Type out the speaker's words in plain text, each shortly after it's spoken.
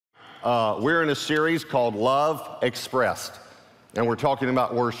We're in a series called Love Expressed, and we're talking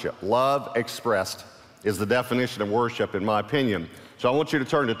about worship. Love expressed is the definition of worship, in my opinion. So I want you to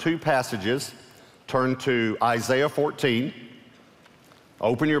turn to two passages. Turn to Isaiah 14.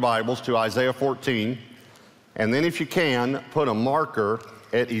 Open your Bibles to Isaiah 14, and then if you can, put a marker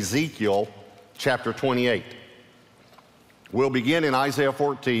at Ezekiel chapter 28. We'll begin in Isaiah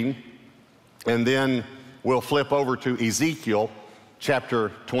 14, and then we'll flip over to Ezekiel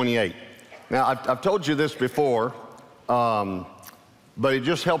chapter 28. Now, I've told you this before, but it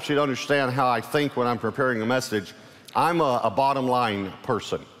just helps you to understand how I think when I'm preparing a message. I'm a bottom line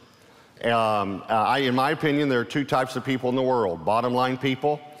person. In my opinion, there are two types of people in the world: bottom line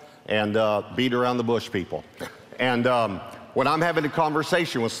people and beat around the bush people. And when I'm having a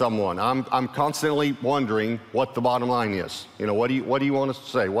conversation with someone, I'm constantly wondering what the bottom line is. You know, what do you want us to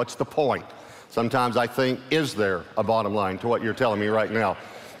say? What's the point? Sometimes I think, is there a bottom line to what you're telling me right now?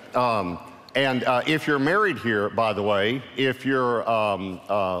 If you're married here, by the way, if you're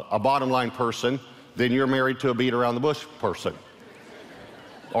a bottom line person, then you're married to a beat around the bush person.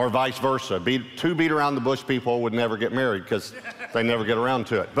 Or vice versa. Two beat around the bush people would never get married because they never get around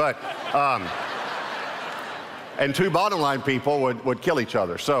to it. But, and two bottom line people would kill each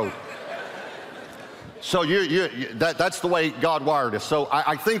other. So that's the way God wired us. So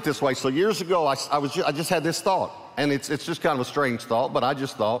I think this way. So years ago, I just had this thought, and it's just kind of a strange thought, but I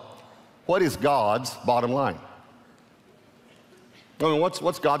just thought, what is God's bottom line? I mean,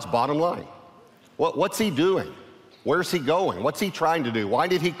 what's God's bottom line? What's He doing? Where's He going? What's He trying to do? Why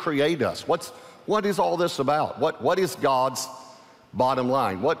did He create us? What is all this about? What is God's bottom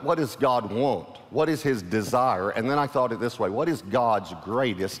line? What does God want? What is His desire? And then I thought it this way: what is God's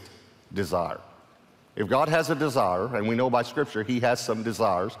greatest desire? If God has a desire, and we know by Scripture He has some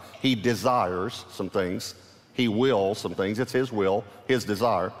desires, He desires some things, He wills some things, it's His will, His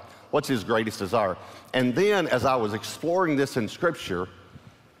desire. What's His greatest desire? And then as I was exploring this in Scripture,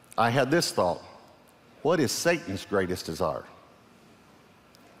 I had this thought: what is Satan's greatest desire?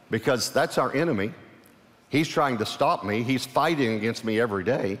 Because that's our enemy. He's trying to stop me. He's fighting against me every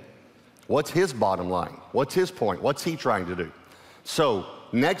day. What's his bottom line? What's his point? What's he trying to do? So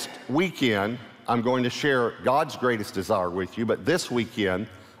next weekend, I'm going to share God's greatest desire with you, but this weekend,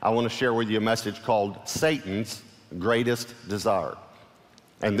 I want to share with you a message called Satan's Greatest Desire.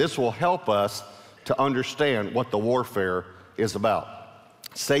 And this will help us to understand what the warfare is about.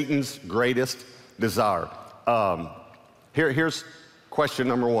 Satan's greatest desire. Here's question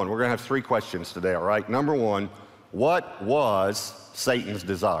number one. We're going to have three questions today, all right? Number one, what was Satan's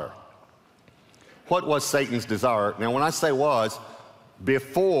desire? What was Satan's desire? Now, when I say was,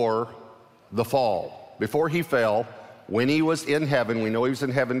 before the fall, before he fell, when he was in heaven, we know he was in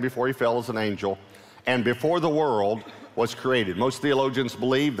heaven before he fell as an angel, and before the world was created. Most theologians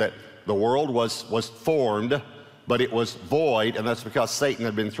believe that the world was formed, but it was void, and that's because Satan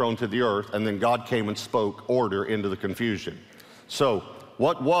had been thrown to the earth, and then God came and spoke order into the confusion. So,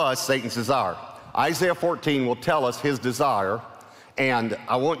 what was Satan's desire? Isaiah 14 will tell us his desire, and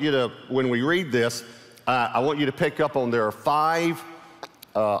I want you to, when we read this, I want you to pick up on there are five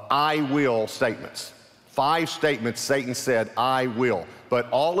I will statements. Five statements Satan said, I will. But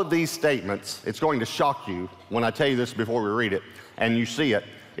all of these statements, it's going to shock you when I tell you this before we read it, and you see it.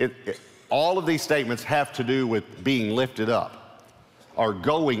 All of these statements have to do with being lifted up, or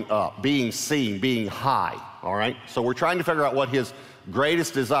going up, being seen, being high, all right? So we're trying to figure out what his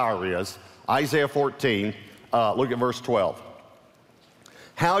greatest desire is. Isaiah 14, look at verse 12.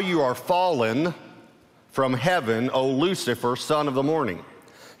 How you are fallen from heaven, O Lucifer, son of the morning.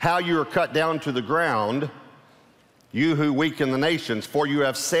 How you are cut down to the ground, you who weaken the nations, for you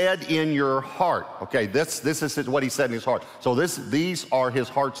have said in your heart. Okay, this is what he said in his heart. So these are his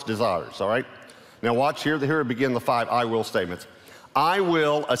heart's desires, all right? Now watch here. Here begin the five I will statements. I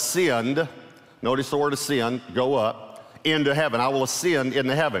will ascend, notice the word ascend, go up, into heaven. I will ascend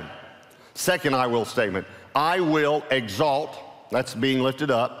into heaven. Second I will statement. I will exalt, that's being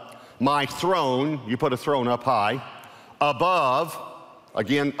lifted up, my throne, you put a throne up high, above,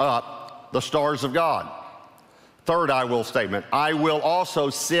 again up, the stars of God. Third I will statement, I will also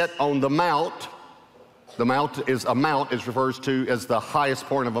sit on the mount. The mount is refers to as the highest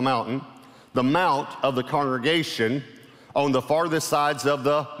point of a mountain. The mount of the congregation on the farthest sides of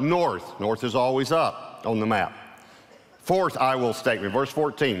the north. North is always up on the map. Fourth I will statement, verse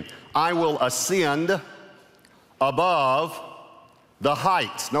 14, I will ascend above the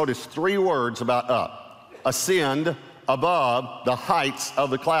heights. Notice three words about up. Ascend above the heights of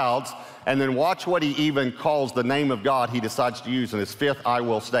the clouds. And then watch what he even calls the name of God he decides to use in his fifth I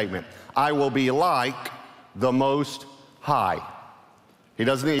will statement. I will be like the Most High. He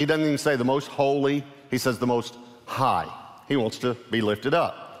doesn't even say the most holy. He says the most high. He wants to be lifted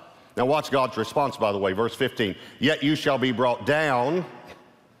up. Now watch God's response, by the way, verse 15. Yet you shall be brought down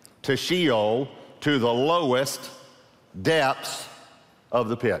to Sheol, to the lowest depths of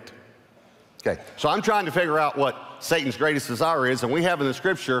the pit. Okay, so I'm trying to figure out what Satan's greatest desire is, and we have in the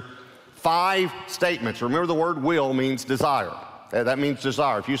scripture 5 statements. Remember, the word will means desire. That means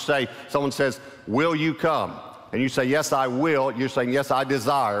desire. If you say, someone says, will you come? And you say, yes, I will, you're saying, yes, I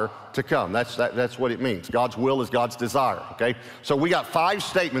desire to come. That's what it means. God's will is God's desire, okay? So we got 5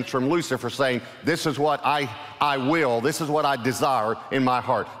 statements from Lucifer saying, this is what I will, this is what I desire in my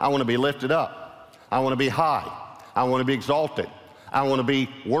heart. I want to be lifted up. I want to be high. I want to be exalted. I want to be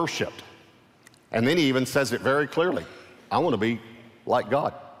worshiped. And then he even says it very clearly. I want to be like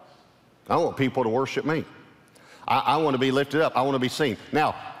God. I want people to worship me. I want to be lifted up. I want to be seen.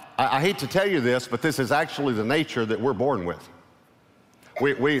 Now, I hate to tell you this, but this is actually the nature that we're born with.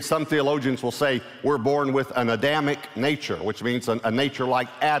 Some theologians will say we're born with an Adamic nature, which means a nature like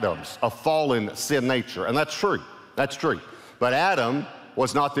Adam's, a fallen sin nature. And that's true. That's true. But Adam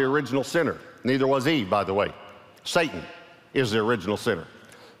was not the original sinner. Neither was Eve, by the way. Satan is the original sinner.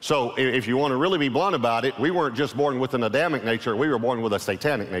 So if you want to really be blunt about it, we weren't just born with an Adamic nature, we were born with a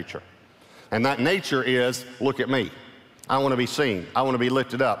satanic nature. And that nature is, look at me. I want to be seen. I want to be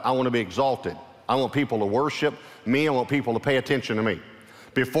lifted up. I want to be exalted. I want people to worship me. I want people to pay attention to me.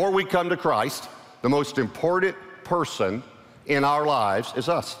 Before we come to Christ, the most important person in our lives is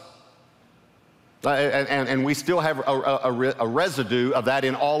us. And we still have a residue of that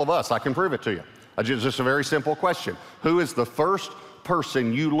in all of us. I can prove it to you. Just a very simple question. Who is the first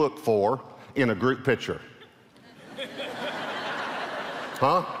person you look for in a group picture?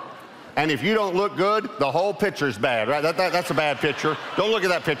 Huh? And if you don't look good, the whole picture's bad, right? That's a bad picture. Don't look at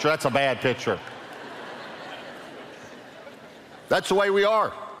that picture. That's a bad picture. That's the way we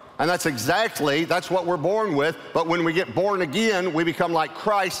are. And that's what we're born with. But when we get born again, we become like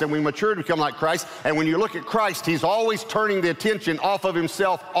Christ, and we mature to become like Christ. And when you look at Christ, he's always turning the attention off of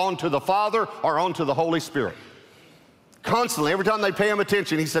himself onto the Father or onto the Holy Spirit. Constantly, every time they pay him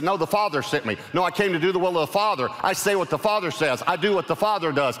attention, he said, no, the Father sent me. No, I came to do the will of the Father. I say what the Father says. I do what the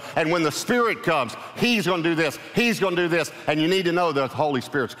Father does. And when the Spirit comes, he's going to do this. He's going to do this. And you need to know that the Holy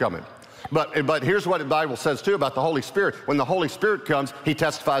Spirit's coming. But here's what the Bible says, too, about the Holy Spirit. When the Holy Spirit comes, he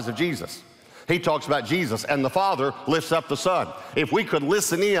testifies of Jesus. He talks about Jesus, and the Father lifts up the Son. If we could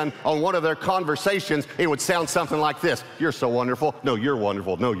listen in on one of their conversations, it would sound something like this. You're so wonderful. No, you're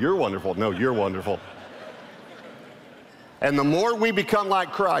wonderful. No, you're wonderful. No, you're wonderful. And the more we become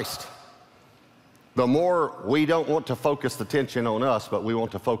like Christ, the more we don't want to focus the attention on us, but we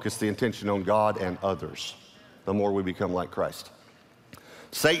want to focus the attention on God and others, the more we become like Christ.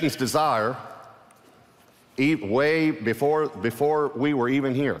 Satan's desire, way before we were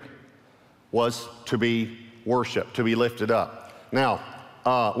even here, was to be worshiped, to be lifted up.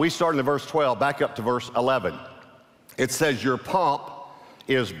 Now, we start in verse 12, back up to verse 11. It says, your pomp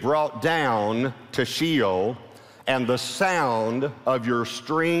is brought down to Sheol, and the sound of your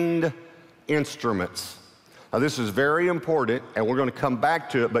stringed instruments. Now, this is very important, and we're going to come back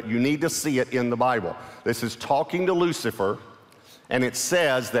to it, but you need to see it in the Bible. This is talking to Lucifer, and it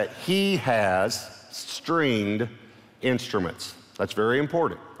says that he has stringed instruments. That's very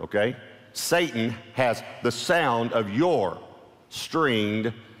important, okay? Satan has the sound of your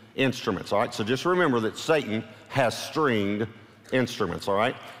stringed instruments, all right? So just remember that Satan has stringed instruments, all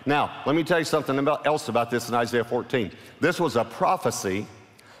right? Now, let me tell you something else about this in Isaiah 14. This was a prophecy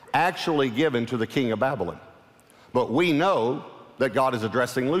actually given to the king of Babylon. But we know that God is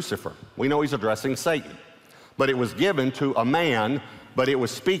addressing Lucifer. We know he's addressing Satan. But it was given to a man, but it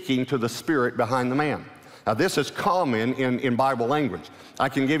was speaking to the spirit behind the man. Now, this is common in Bible language. I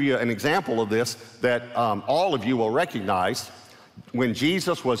can give you an example of this that all of you will recognize. When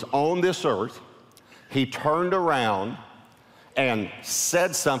Jesus was on this earth, he turned around and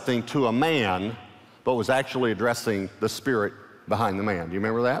said something to a man, but was actually addressing the spirit behind the man. Do you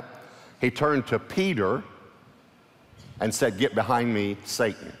remember that? He turned to Peter and said, get behind me,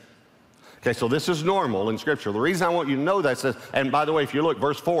 Satan. Okay, so this is normal in Scripture. The reason I want you to know that says, and by the way, if you look,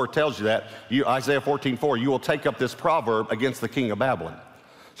 verse 4 tells you that, Isaiah 14:4, you will take up this proverb against the king of Babylon.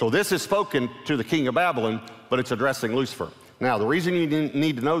 So this is spoken to the king of Babylon, but it's addressing Lucifer. Now, the reason you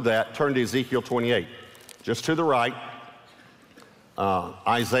need to know that, turn to Ezekiel 28. Just to the right,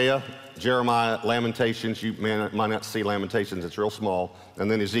 Isaiah, Jeremiah, Lamentations. You might not see Lamentations, it's real small.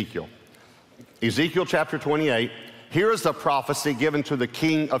 And then Ezekiel. Ezekiel chapter 28. Here is a prophecy given to the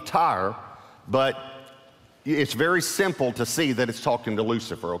king of Tyre, but it's very simple to see that it's talking to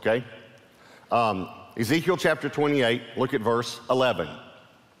Lucifer, okay? Ezekiel chapter 28, look at verse 11.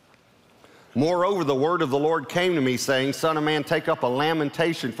 Moreover, the word of the Lord came to me, saying, Son of man, take up a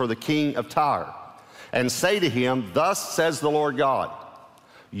lamentation for the king of Tyre, and say to him, Thus says the Lord God,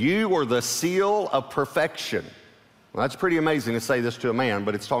 you are the seal of perfection. Well, that's pretty amazing to say this to a man,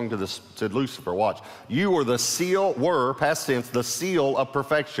 but it's talking to Lucifer. Watch. You are the seal, were, past tense, the seal of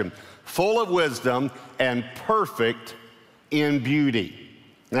perfection, full of wisdom and perfect in beauty.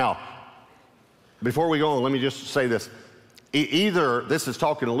 Now, before we go on, let me just say this. Either this is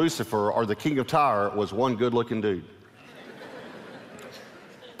talking to Lucifer or the king of Tyre was one good-looking dude.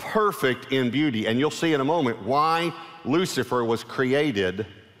 Perfect in beauty. And you'll see in a moment why Lucifer was created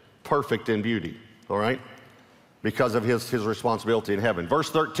perfect in beauty, all right? Because of his responsibility in heaven. Verse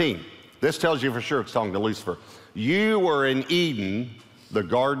 13, this tells you for sure it's talking to Lucifer. You were in Eden, the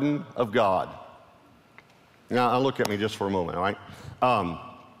garden of God. Now, look at me just for a moment, all right?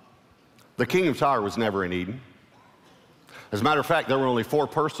 The king of Tyre was never in Eden. As a matter of fact, there were only 4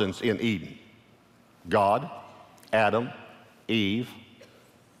 persons in Eden. God, Adam, Eve,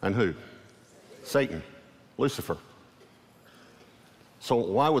 and who? Satan, Lucifer. So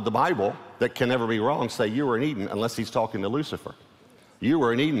why would the Bible, that can never be wrong, say you were in Eden unless he's talking to Lucifer? You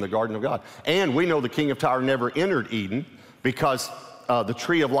were in Eden, the garden of God. And we know the king of Tyre never entered Eden because the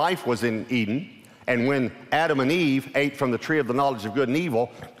tree of life was in Eden. And when Adam and Eve ate from the tree of the knowledge of good and evil,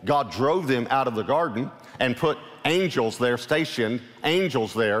 God drove them out of the garden and put angels there, stationed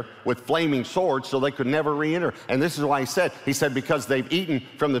angels there with flaming swords so they could never re-enter. And this is why he said, because they've eaten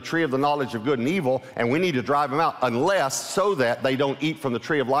from the tree of the knowledge of good and evil, and we need to drive them out unless so that they don't eat from the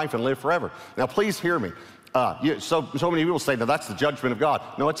tree of life and live forever. Now, please hear me. So many people say, now that's the judgment of God.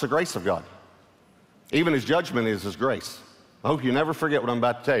 No, it's the grace of God. Even his judgment is his grace. I hope you never forget what I'm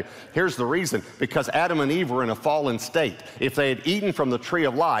about to tell you. Here's the reason. Because Adam and Eve were in a fallen state. If they had eaten from the tree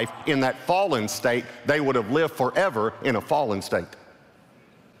of life in that fallen state, they would have lived forever in a fallen state.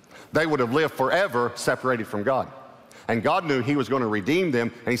 They would have lived forever separated from God. And God knew he was going to redeem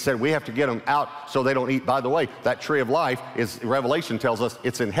them, and he said, we have to get them out so they don't eat. By the way, that tree of life is, Revelation tells us,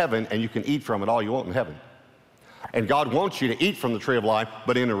 it's in heaven, and you can eat from it all you want in heaven. And God wants you to eat from the tree of life,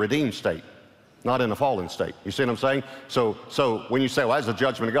 but in a redeemed state. Not in a fallen state. You see what I'm saying? So when you say, well, that's the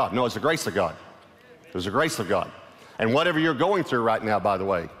judgment of God. No, it's the grace of God. It's the grace of God. And whatever you're going through right now, by the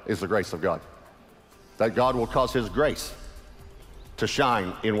way, is the grace of God. That God will cause his grace to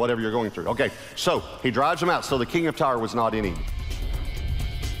shine in whatever you're going through. Okay, so he drives them out. So the king of Tyre was not in Eden.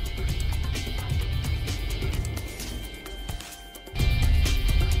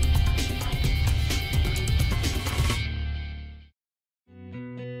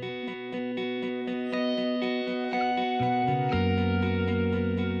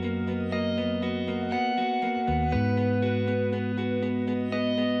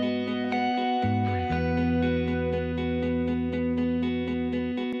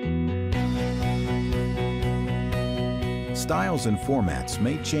 Styles and formats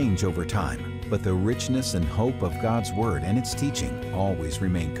may change over time, but the richness and hope of God's Word and its teaching always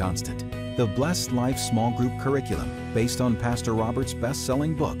remain constant. The Blessed Life Small Group Curriculum, based on Pastor Robert's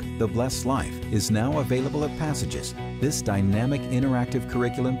best-selling book, The Blessed Life, is now available at Passages. This dynamic, interactive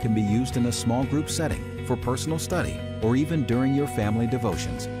curriculum can be used in a small group setting, for personal study, or even during your family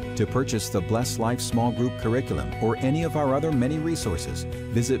devotions. To purchase the Blessed Life Small Group Curriculum or any of our other many resources,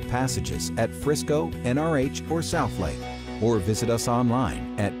 visit Passages at Frisco, NRH, or Southlake, or visit us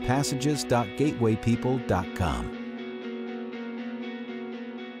online at passages.gatewaypeople.com.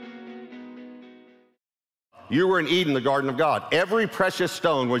 You were in Eden, the garden of God. Every precious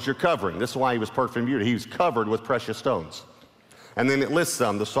stone was your covering. This is why he was perfect in beauty. He was covered with precious stones. And then it lists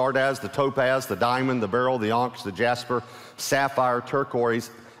them: the sardius, the topaz, the diamond, the beryl, the onyx, the jasper, sapphire, turquoise,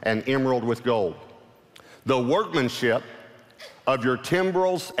 and emerald with gold. The workmanship of your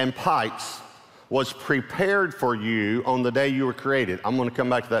timbrels and pipes was prepared for you on the day you were created. I'm going to come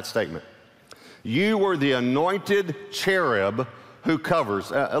back to that statement. You were the anointed cherub who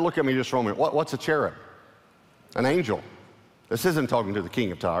covers. Look at me just for a minute. What's a cherub? An angel. This isn't talking to the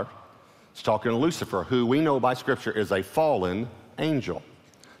king of Tyre. It's talking to Lucifer, who we know by Scripture is a fallen angel.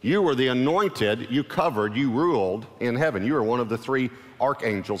 You were the anointed, you covered, you ruled in heaven. You were one of the 3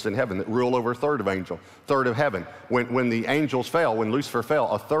 archangels in heaven that rule over a third of heaven. When the angels fell, when Lucifer fell,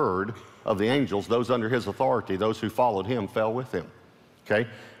 a third of the angels, those under his authority, those who followed him, fell with him. Okay?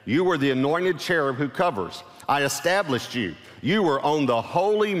 You were the anointed cherub who covers. I established you. You were on the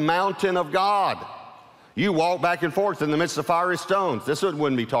holy mountain of God. You walked back and forth in the midst of fiery stones. This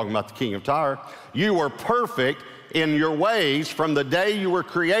wouldn't be talking about the king of Tyre. You were perfect in your ways from the day you were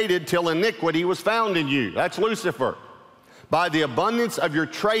created till iniquity was found in you. That's Lucifer. By the abundance of your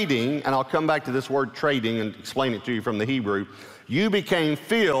trading, and I'll come back to this word trading and explain it to you from the Hebrew, you became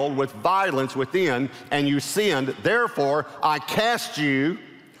filled with violence within, and you sinned. Therefore, I cast you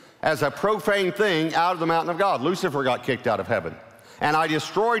as a profane thing out of the mountain of God. Lucifer got kicked out of heaven. And I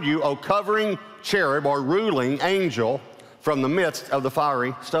destroyed you, O covering cherub, or ruling angel, from the midst of the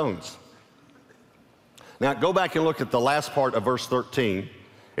fiery stones. Now, go back and look at the last part of verse 13.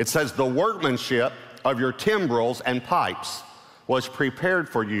 It says, the workmanship of your timbrels and pipes was prepared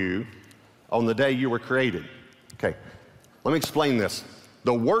for you on the day you were created. Okay, let me explain this.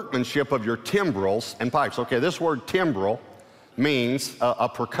 The workmanship of your timbrels and pipes. Okay, this word timbrel means a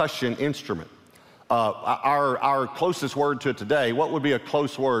percussion instrument. Our closest word to it today, what would be a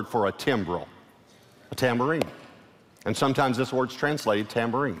close word for a timbrel? A tambourine. And sometimes this word's translated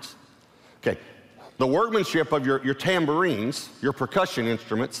tambourines. Okay, the workmanship of your tambourines, your percussion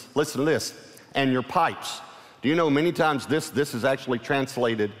instruments, listen to this, and your pipes. Do you know many times this is actually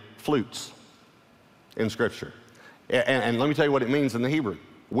translated flutes in Scripture? And let me tell you what it means in the Hebrew.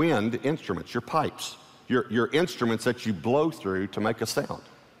 Wind instruments, your pipes, your instruments that you blow through to make a sound.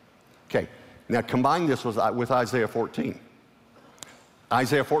 Okay, now combine this with Isaiah 14.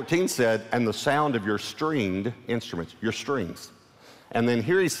 Isaiah 14 said, and the sound of your stringed instruments, your strings. And then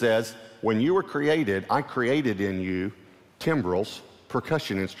here he says, when you were created, I created in you timbrels,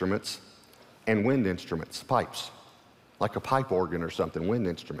 percussion instruments, and wind instruments, pipes, like a pipe organ or something, wind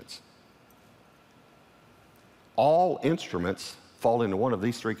instruments. All instruments fall into one of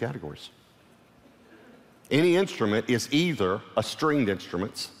these three categories. Any instrument is either a stringed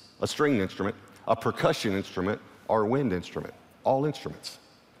instrument, a percussion instrument, or a wind instrument. All instruments.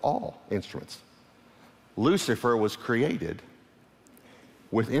 All instruments. Lucifer was created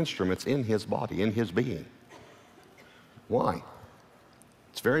with instruments in his body, in his being. Why?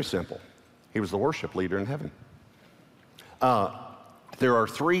 It's very simple. He was the worship leader in heaven. There are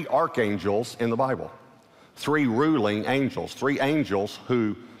three archangels in the Bible, three ruling angels, three angels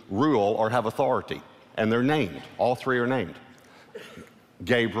who rule or have authority, and they're named. All three are named.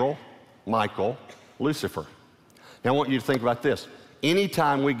 Gabriel, Michael, Lucifer. Now I want you to think about this.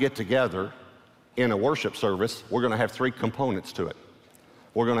 Anytime we get together in a worship service, we're going to have three components to it.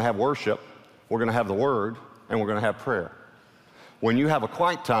 We're going to have worship, we're going to have the word, and we're going to have prayer. When you have a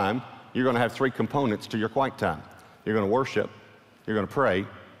quiet time, you're going to have three components to your quiet time. You're going to worship, you're going to pray,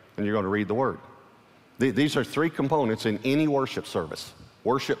 and you're going to read the word. These are three components in any worship service: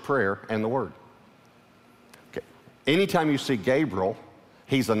 worship, prayer, and the word. Okay. Anytime you see Gabriel,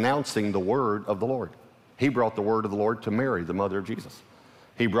 he's announcing the word of the Lord. He brought the word of the Lord to Mary, the mother of Jesus.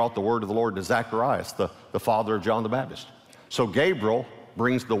 He brought the word of the Lord to Zacharias, the father of John the Baptist. So Gabriel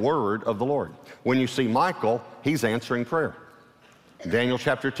brings the word of the Lord. When you see Michael, he's answering prayer. Daniel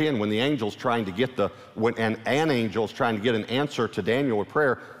chapter 10, when the angel's trying to get an angel's trying to get an answer to Daniel with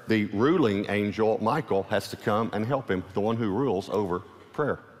prayer, the ruling angel, Michael, has to come and help him, the one who rules over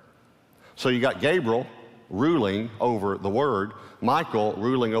prayer. So you got Gabriel ruling over the word, Michael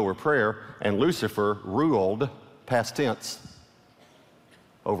ruling over prayer, and Lucifer ruled, past tense,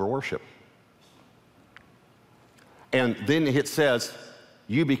 over worship. And then it says,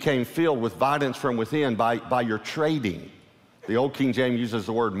 you became filled with violence from within by your trading. The old King James uses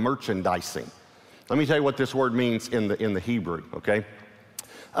the word merchandising. Let me tell you what this word means in the Hebrew, okay?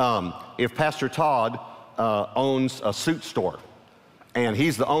 If Pastor Todd owns a suit store, and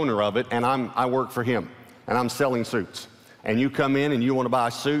he's the owner of it, and I work for him, and I'm selling suits, and you come in and you want to buy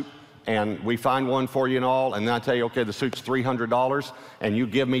a suit, and we find one for you and all, and then I tell you, okay, the suit's $300, and you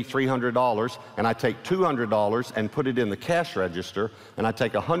give me $300, and I take $200 and put it in the cash register, and I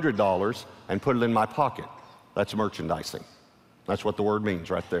take $100 and put it in my pocket. That's merchandising. That's what the word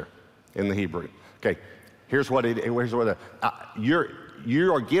means right there in the Hebrew. Okay, you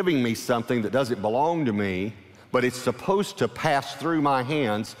are giving me something that doesn't belong to me, but it's supposed to pass through my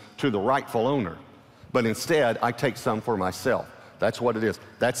hands to the rightful owner. But instead, I take some for myself. That's what it is.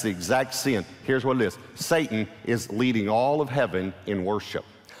 That's the exact sin. Here's what it is. Satan is leading all of heaven in worship.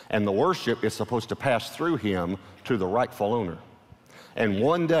 And the worship is supposed to pass through him to the rightful owner. And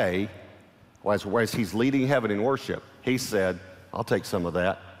one day, as he's leading heaven in worship, he said, I'll take some of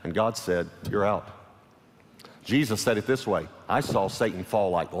that. And God said, you're out. Jesus said it this way, I saw Satan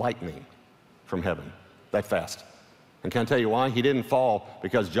fall like lightning from heaven, that fast. And can I tell you why? He didn't fall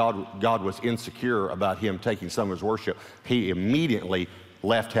because God was insecure about him taking some of his worship. He immediately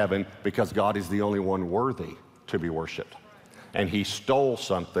left heaven because God is the only one worthy to be worshiped. And he stole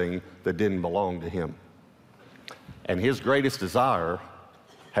something that didn't belong to him. And his greatest desire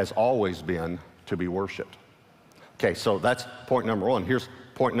has always been to be worshiped. Okay, so that's point number one. Here's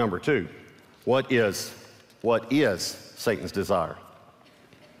point number two. What is Satan's desire?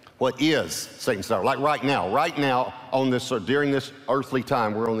 What is Satan's desire? Like right now on this, during this earthly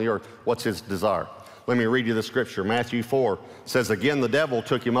time, we're on the earth, what's his desire? Let me read you the scripture. Matthew 4 says, again, the devil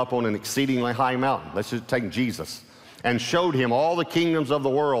took him up on an exceedingly high mountain. Let's just take Jesus. And showed him all the kingdoms of the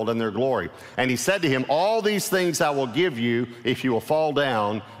world and their glory. And he said to him, all these things I will give you if you will fall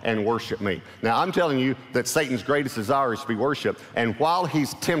down and worship me. Now, I'm telling you that Satan's greatest desire is to be worshiped. And while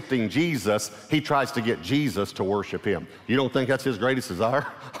he's tempting Jesus, he tries to get Jesus to worship him. You don't think that's his greatest desire?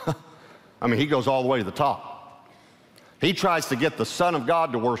 I mean, he goes all the way to the top. He tries to get the Son of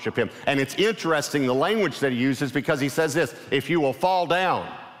God to worship him. And it's interesting, the language that he uses, because he says this, if you will fall down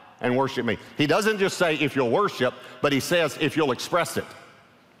and worship me. He doesn't just say if you'll worship, but he says if you'll express it.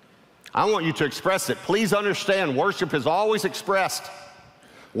 I want you to express it. Please understand, worship is always expressed.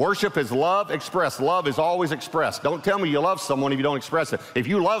 Worship is love expressed. Love is always expressed. Don't tell me you love someone if you don't express it. If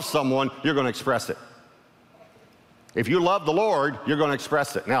you love someone, you're going to express it. If you love the Lord, you're going to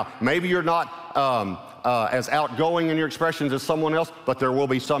express it. Now, maybe you're not as outgoing in your expressions as someone else, but there will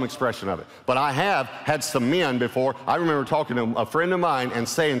be some expression of it. But I have had some men before. I remember talking to a friend of mine and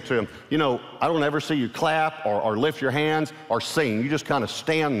saying to him, you know, I don't ever see you clap or lift your hands or sing. You just kind of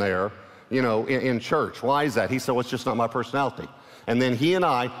stand there, you know, in church. Why is that? He said, well, it's just not my personality. And then he and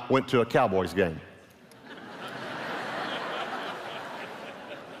I went to a Cowboys game.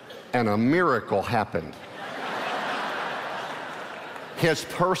 And a miracle happened. His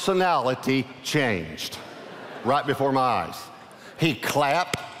personality changed right before my eyes. He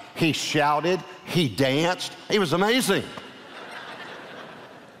clapped, he shouted, he danced. It was amazing.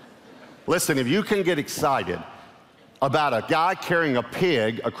 Listen, if you can get excited about a guy carrying a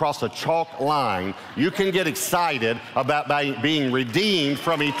pig across a chalk line, you can get excited about being redeemed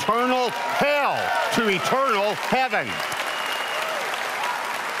from eternal hell to eternal heaven.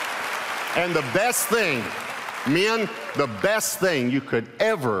 And the best thing, men, the best thing you could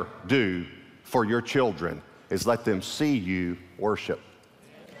ever do for your children is let them see you worship.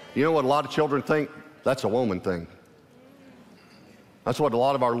 You know what a lot of children think? That's a woman thing. That's what a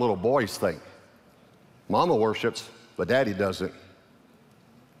lot of our little boys think. Mama worships, but daddy doesn't.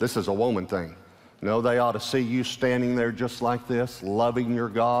 This is a woman thing. No, they ought to see you standing there just like this, loving your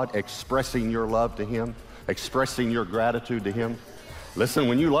God, expressing your love to him, expressing your gratitude to him. Listen,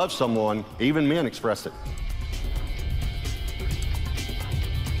 when you love someone, even men express it.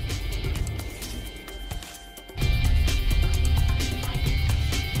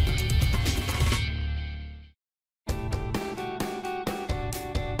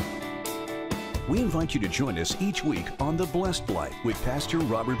 We invite you to join us each week on The Blessed Life with Pastor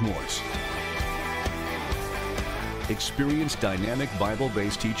Robert Morris. Experience dynamic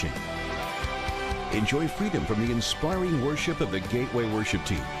Bible-based teaching. Enjoy freedom from the inspiring worship of the Gateway Worship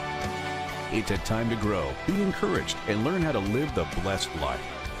Team. It's a time to grow, be encouraged, and learn how to live the blessed life.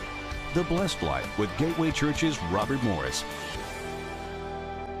 The Blessed Life with Gateway Church's Robert Morris.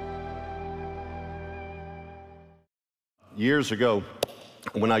 Years ago,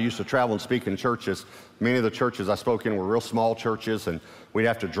 when I used to travel and speak in churches, many of the churches I spoke in were real small churches, and we'd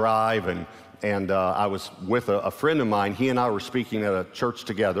have to drive, and I was with a friend of mine. He and I were speaking at a church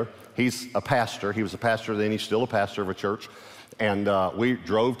together. He's a pastor. He was a pastor then. He's still a pastor of a church. And we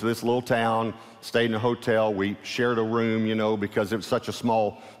drove to this little town, stayed in a hotel. We shared a room, you know, because it was such a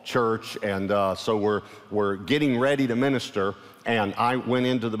small church. And so we're getting ready to minister. And I went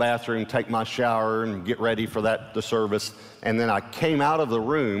into the bathroom, take my shower, and get ready for the service. And then I came out of the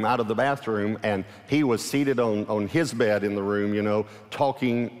room, out of the bathroom, and he was seated on his bed in the room, you know,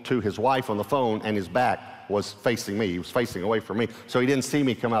 talking to his wife on the phone, and his back was facing me. He was facing away from me, so he didn't see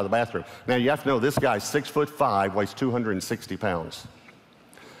me come out of the bathroom. Now, you have to know, this guy's 6'5", weighs 260 pounds.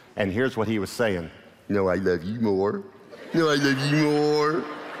 And here's what he was saying. No, I love you more. No, I love you more.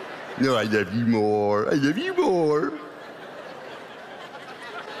 No, I love you more. I love you more.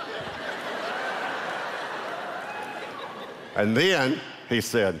 And then he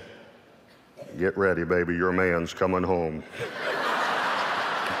said, get ready, baby, your man's coming home.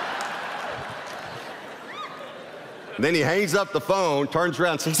 Then he hangs up the phone, turns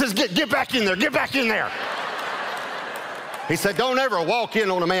around, he says, get back in there, get back in there. He said, don't ever walk in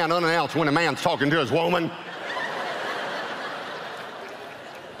on a man unannounced when a man's talking to his woman.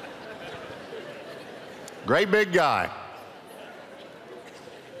 Great big guy.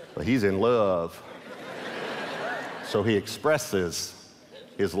 But he's in love. So he expresses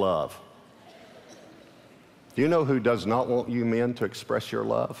his love. Do you know who does not want you men to express your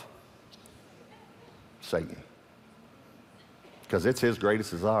love? Satan. Because it's his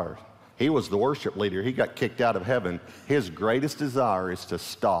greatest desire. He was the worship leader. He got kicked out of heaven. His greatest desire is to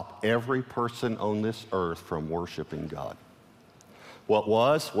stop every person on this earth from worshiping God. What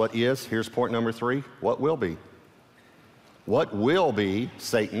was, what is, here's point number 3, what will be. What will be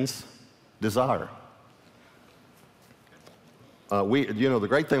Satan's desire? The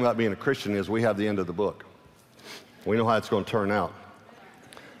great thing about being a Christian is we have the end of the book. We know how it's going to turn out.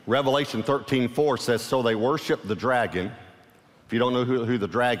 Revelation 13:4 says, so they worship the dragon. If you don't know who the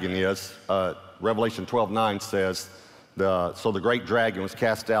dragon is, Revelation 12:9 says, so the great dragon was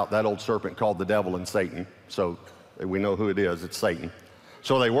cast out, that old serpent called the devil and Satan. So we know who it is, it's Satan.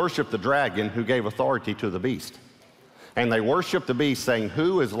 So they worship the dragon who gave authority to the beast. And they worship the beast, saying,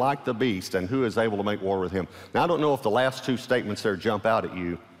 who is like the beast and who is able to make war with him? Now, I don't know if the last 2 statements there jump out at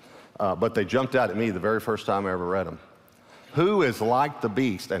you, but they jumped out at me the very first time I ever read them. Who is like the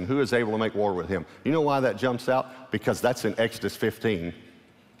beast and who is able to make war with him? You know why that jumps out? Because that's in Exodus 15.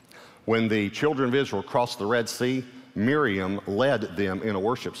 When the children of Israel crossed the Red Sea, Miriam led them in a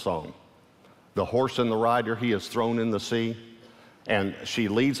worship song. The horse and the rider he is thrown in the sea. And she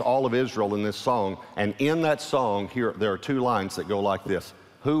leads all of Israel in this song. And in that song, here there are 2 lines that go like this.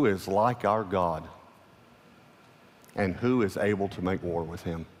 Who is like our God? And who is able to make war with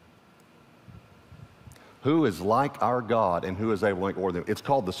him? Who is like our God and who is able to make war with him? It's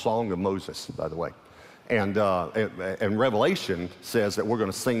called the Song of Moses, by the way. And Revelation says that we're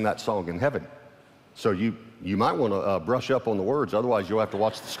going to sing that song in heaven. So you might want to brush up on the words, otherwise you'll have to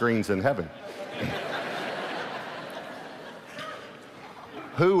watch the screens in heaven.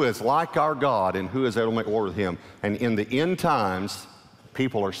 Who is like our God and who is able to make war with him? And in the end times,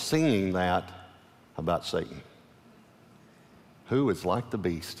 people are singing that about Satan. Who is like the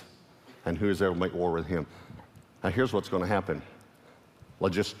beast and who is able to make war with him? Now here's what's going to happen. Well,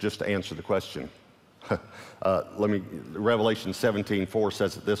 just to answer the question. Revelation 17:4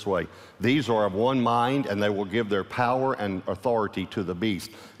 says it this way. These are of one mind and they will give their power and authority to the beast.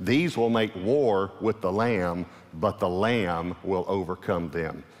 These will make war with the Lamb, but the Lamb will overcome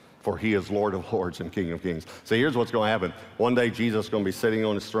them. For he is Lord of lords and King of kings. So here's what's going to happen. One day Jesus is going to be sitting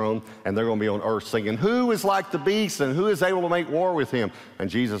on his throne and they're going to be on earth singing, who is like the beast and who is able to make war with him? And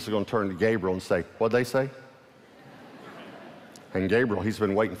Jesus is going to turn to Gabriel and say, what'd they say? And Gabriel, he's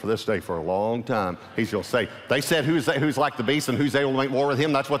been waiting for this day for a long time. He's going to say, they said who's like the beast and who's able to make war with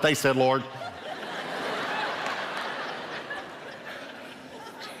him? That's what they said, Lord.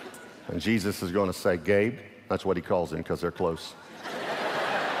 And Jesus is going to say, Gabe, that's what he calls him because they're close.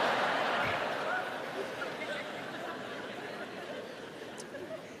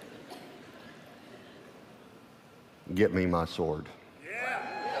 Get me my sword.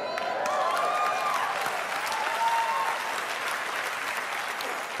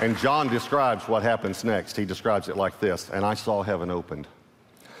 And John describes what happens next. He describes it like this. And I saw heaven opened,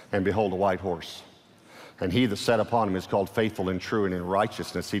 and behold, a white horse. And he that sat upon him is called Faithful and True, and in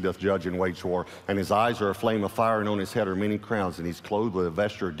righteousness he doth judge and wage war. And his eyes are a flame of fire, and on his head are many crowns, and he's clothed with a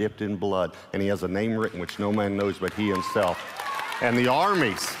vesture dipped in blood. And he has a name written which no man knows but he himself. And the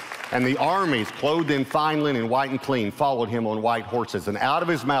armies, clothed in fine linen, white and clean, followed him on white horses. And out of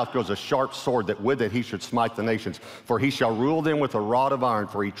his mouth goes a sharp sword, that with it he should smite the nations. For he shall rule them with a rod of iron,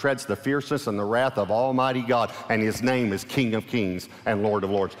 for he treads the fierceness and the wrath of Almighty God. And his name is King of kings and Lord of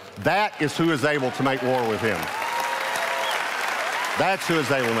lords. That is who is able to make war with him. That's who is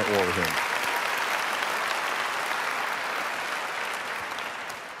able to make war with him.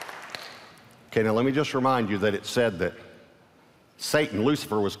 Okay, now let me just remind you that it said that Satan,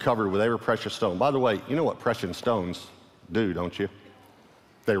 Lucifer, was covered with every precious stone. By the way, you know what precious stones do, don't you?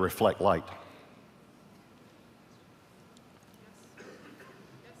 They reflect light.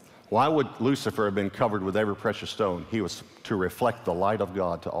 Why would Lucifer have been covered with every precious stone? He was to reflect the light of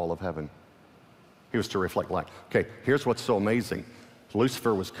God to all of heaven. He was to reflect light. Okay, here's what's so amazing.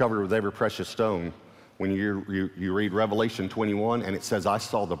 Lucifer was covered with every precious stone. When you read Revelation 21, and it says, I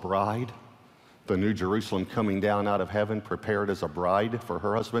saw the bride, the New Jerusalem, coming down out of heaven, prepared as a bride for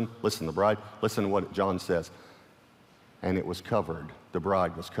her husband. Listen, the bride, listen to what John says. And it was covered, the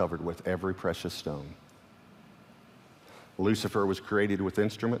bride was covered with every precious stone. Lucifer was created with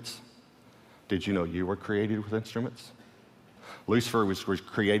instruments. Did you know you were created with instruments? Lucifer was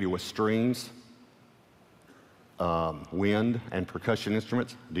created with strings, wind, and percussion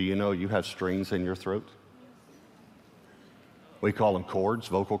instruments. Do you know you have strings in your throat? We call them cords,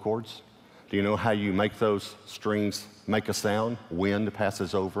 vocal cords. Do you know how you make those strings make a sound? Wind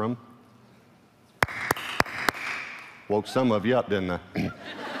passes over them. Woke some of you up, didn't I?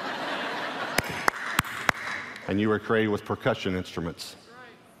 And you were created with percussion instruments.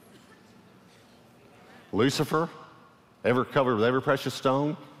 Lucifer, ever covered with every precious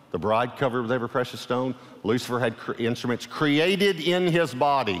stone, the bride covered with every precious stone. Lucifer had instruments created in his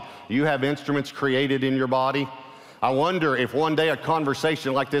body. You have instruments created in your body. I wonder if one day a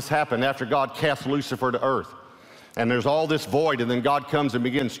conversation like this happened after God cast Lucifer to earth. And there's all this void, and then God comes and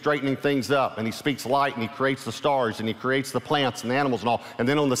begins straightening things up, and he speaks light, and he creates the stars, and he creates the plants and the animals and all. And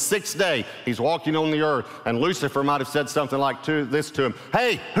then on the 6th day, he's walking on the earth, and Lucifer might have said something like this to him: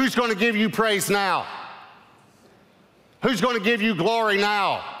 hey, who's going to give you praise now? Who's going to give you glory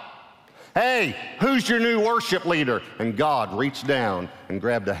now? Hey, who's your new worship leader? And God reached down and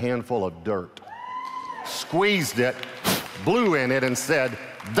grabbed a handful of dirt, squeezed it, blew in it, and said,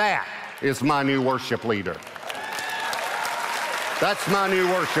 that is my new worship leader. That's my new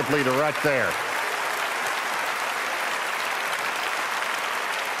worship leader right there.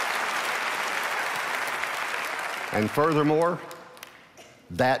 And furthermore,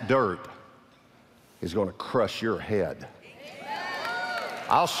 that dirt is going to crush your head.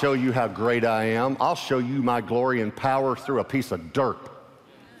 I'll show you how great I am. I'll show you my glory and power through a piece of dirt.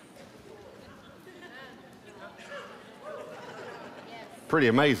 Pretty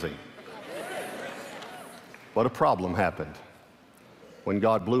amazing. But a problem happened. When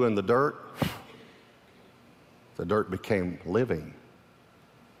God blew in the dirt became living,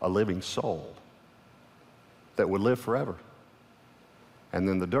 a living soul that would live forever. And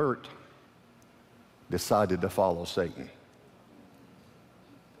then the dirt decided to follow Satan.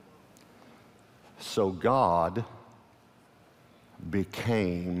 So God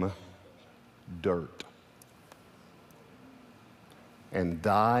became dirt and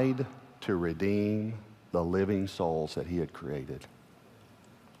died to redeem the living souls that he had created.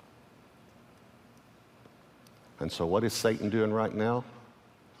 And so what is Satan doing right now?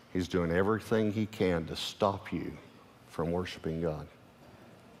 He's doing everything he can to stop you from worshiping God.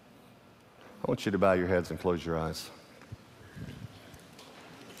 I want you to bow your heads and close your eyes.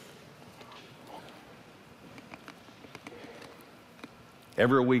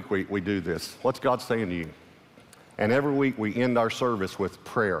 Every week we do this. What's God saying to you? And every week we end our service with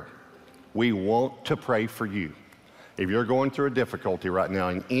prayer. We want to pray for you. If you're going through a difficulty right now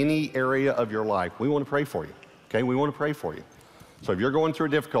in any area of your life, we want to pray for you. Okay, we want to pray for you. So if you're going through a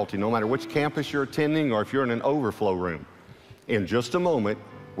difficulty, no matter which campus you're attending or if you're in an overflow room, in just a moment,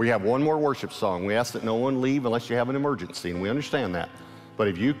 we have one more worship song. We ask that no one leave unless you have an emergency, and we understand that. But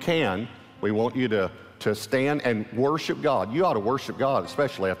if you can, we want you to stand and worship God. You ought to worship God,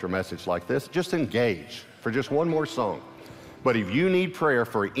 especially after a message like this. Just engage for just one more song. But if you need prayer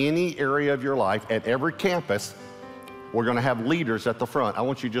for any area of your life at every campus, we're going to have leaders at the front. I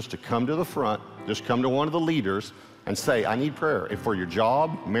want you just to come to the front, just come to one of the leaders and say, I need prayer. If for your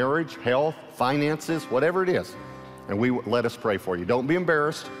job, marriage, health, finances, whatever it is. And let us pray for you. Don't be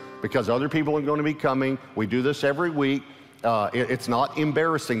embarrassed because other people are going to be coming. We do this every week. It's not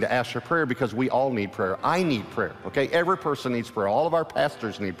embarrassing to ask for prayer because we all need prayer. I need prayer, okay? Every person needs prayer. All of our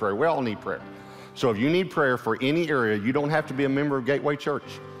pastors need prayer. We all need prayer. So if you need prayer for any area, you don't have to be a member of Gateway Church.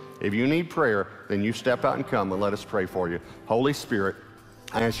 If you need prayer, then you step out and come and let us pray for you. Holy Spirit,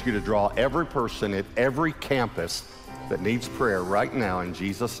 I ask you to draw every person at every campus that needs prayer right now in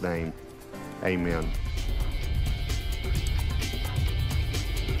Jesus' name. Amen.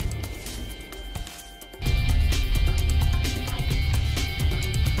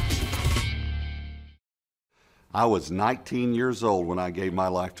 I was 19 years old when I gave my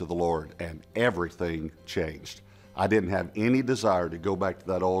life to the Lord, and everything changed. I didn't have any desire to go back to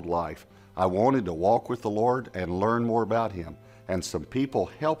that old life. I wanted to walk with the Lord and learn more about Him. And some people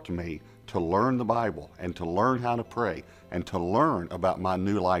helped me to learn the Bible and to learn how to pray and to learn about my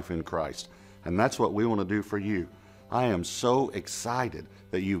new life in Christ. And that's what we want to do for you. I am so excited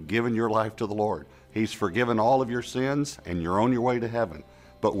that you've given your life to the Lord. He's forgiven all of your sins and you're on your way to heaven.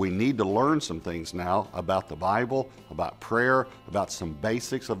 But we need to learn some things now about the Bible, about prayer, about some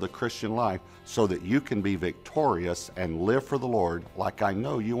basics of the Christian life so that you can be victorious and live for the Lord like I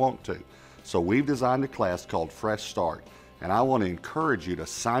know you want to. So we've designed a class called Fresh Start, and I want to encourage you to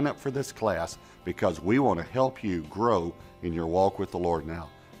sign up for this class because we want to help you grow in your walk with the Lord now.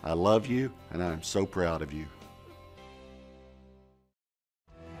 I love you, and I'm so proud of you.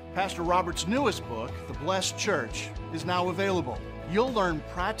 Pastor Robert's newest book, The Blessed Church, is now available. You'll learn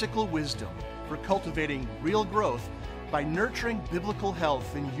practical wisdom for cultivating real growth by nurturing biblical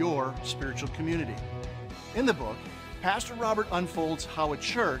health in your spiritual community. In the book, Pastor Robert unfolds how a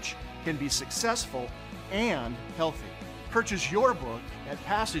church can be successful and healthy. Purchase your book at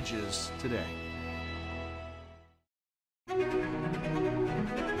Passages today.